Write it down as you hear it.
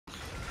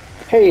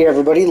Hey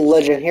everybody,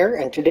 Legend here,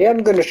 and today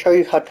I'm going to show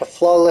you how to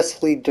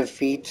flawlessly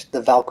defeat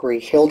the Valkyrie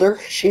HILDR.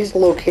 She's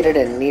located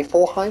in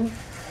Niflheim.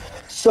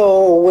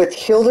 So with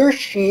HILDR,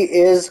 she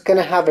is going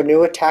to have a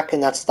new attack,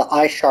 and that's the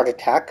Eye Shard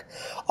attack.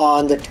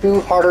 On the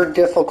two harder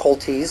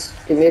difficulties,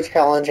 Give Me a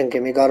Challenge and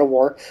Give Me God of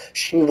War,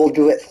 she will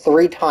do it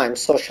 3 times.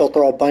 So she'll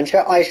throw a bunch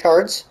of Eye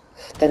Shards,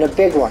 then a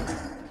big one.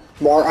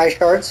 More Eye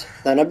Shards,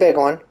 then a big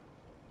one.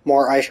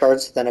 More Eye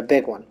Shards than a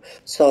big one.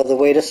 So the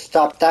way to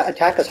stop that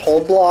attack is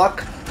hold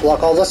block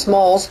all the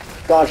smalls,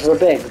 dodge the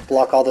big.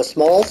 Block all the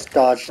smalls,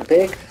 dodge the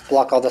big.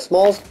 Block all the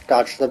smalls,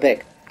 dodge the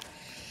big.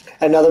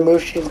 Another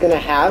move she's going to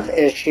have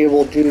is she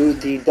will do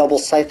the double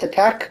scythe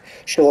attack.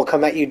 She will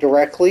come at you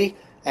directly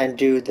and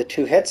do the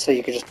 2 hits, so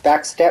you can just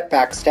backstep,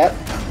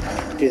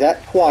 do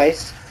that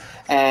twice.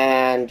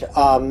 And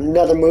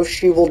another move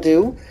she will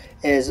do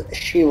is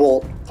she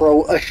will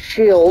throw a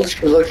shield.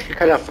 She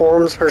kind of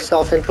forms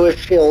herself into a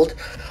shield.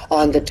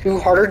 On the 2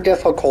 harder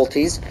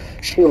difficulties,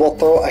 she will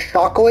throw a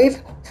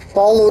shockwave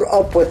followed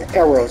up with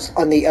arrows.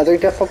 On the other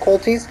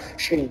difficulties,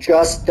 she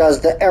just does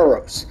the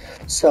arrows.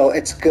 So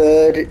it's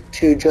good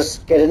to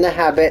just get in the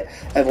habit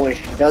of when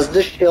she does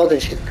the shield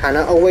and she's kind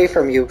of away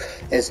from you,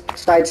 is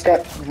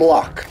sidestep,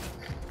 block.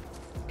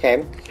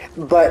 Okay,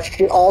 but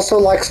she also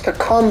likes to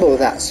combo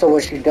that. So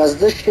when she does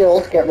the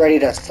shield, get ready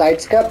to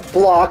sidestep,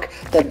 block,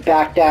 then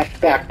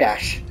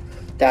backdash.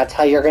 That's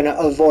how you're going to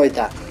avoid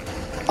that.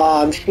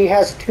 She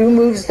has 2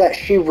 moves that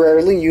she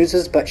rarely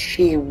uses, but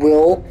she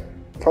will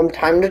from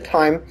time to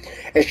time.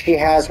 Is she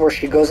has where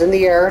she goes in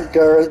the air,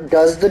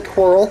 does the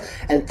twirl,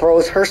 and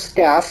throws her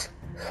staff.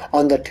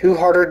 On the 2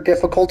 harder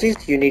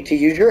difficulties, you need to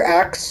use your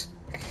axe.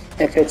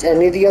 If it's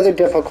any of the other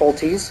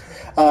difficulties,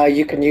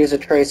 you can use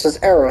Atreus's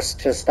arrows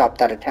to stop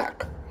that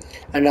attack.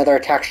 Another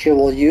attack she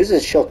will use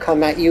is she'll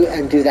come at you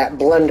and do that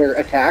blender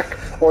attack,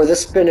 or the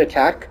spin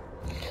attack.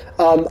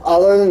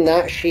 Other than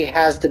that, she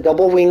has the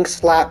double wing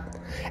slap,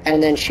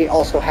 and then she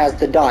also has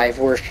the dive,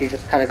 where she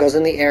just kind of goes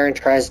in the air and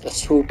tries to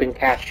swoop and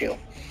catch you.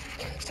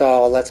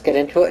 So let's get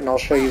into it, and I'll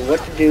show you what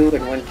to do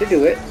and when to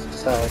do it.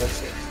 So let's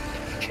see.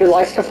 She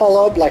likes to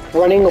follow up like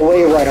running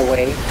away right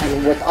away,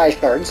 and with Eye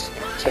Shards.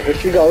 So here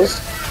she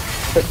goes.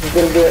 So she's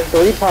going to do it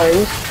 3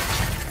 times.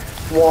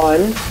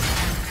 1,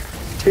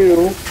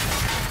 2,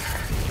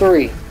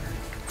 3.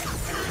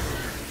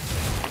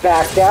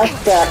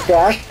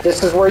 Backdash.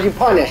 This is where you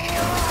punish.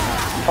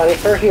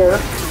 Punish her here.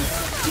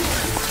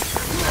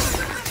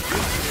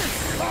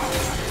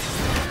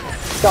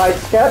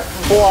 Sidestep,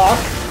 block,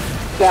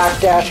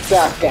 backdash.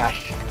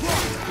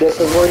 This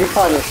is where you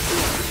punish.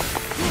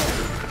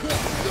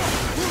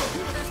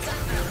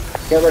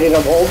 Get ready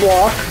to hold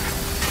block.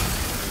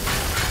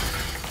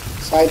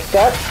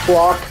 Sidestep,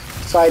 block,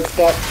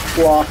 sidestep,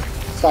 block,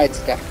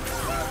 sidestep.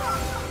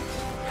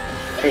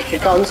 Here she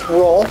comes,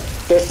 roll.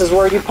 This is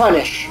where you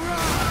punish.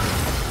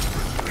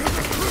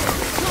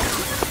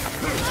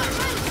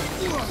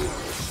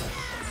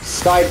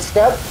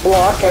 Sidestep,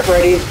 block, get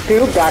ready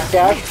to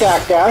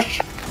backdash.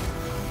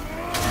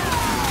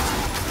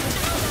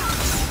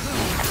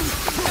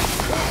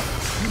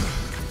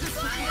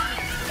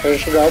 Here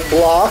she goes,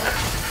 block.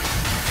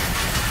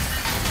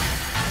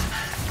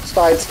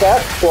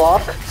 Sidestep,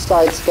 block,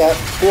 sidestep,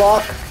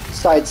 block,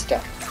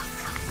 sidestep.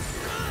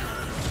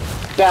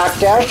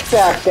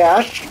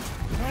 Backdash.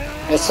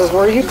 This is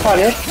where you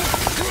punish.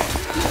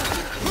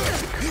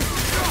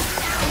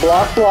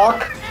 Block.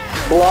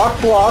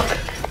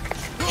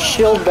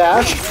 Shield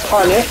bash,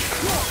 punish.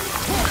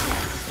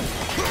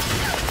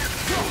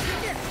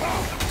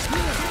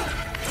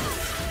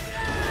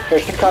 Here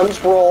she comes,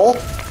 roll,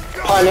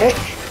 punish.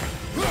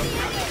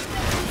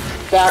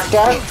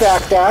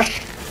 Backdash,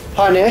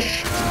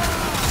 punish.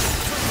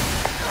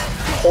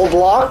 Hold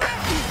block.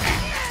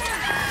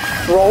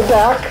 Roll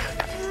back,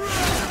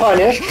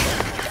 punish.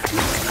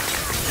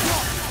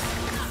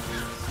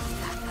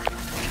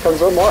 Here comes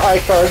with more Eye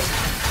Shards.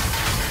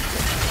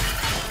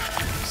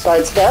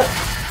 Sidestep,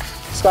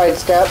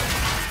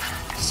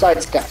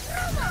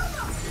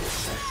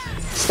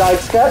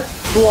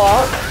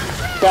 block,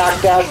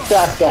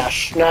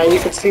 backdash. Now you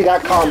can see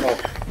that combo.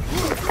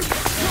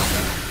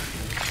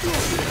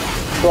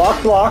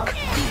 Block,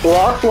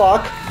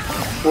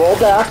 roll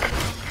back,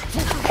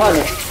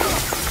 punish.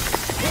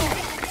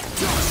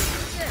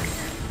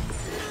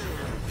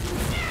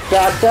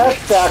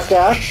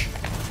 Backdash,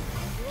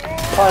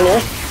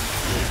 punish.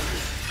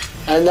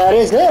 And that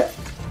is it.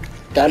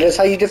 That is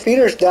how you defeat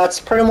her. That's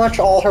pretty much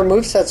all her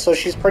movesets, so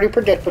she's pretty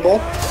predictable.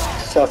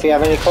 So if you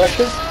have any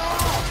questions,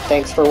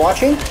 thanks for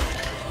watching.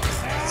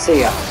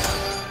 See ya.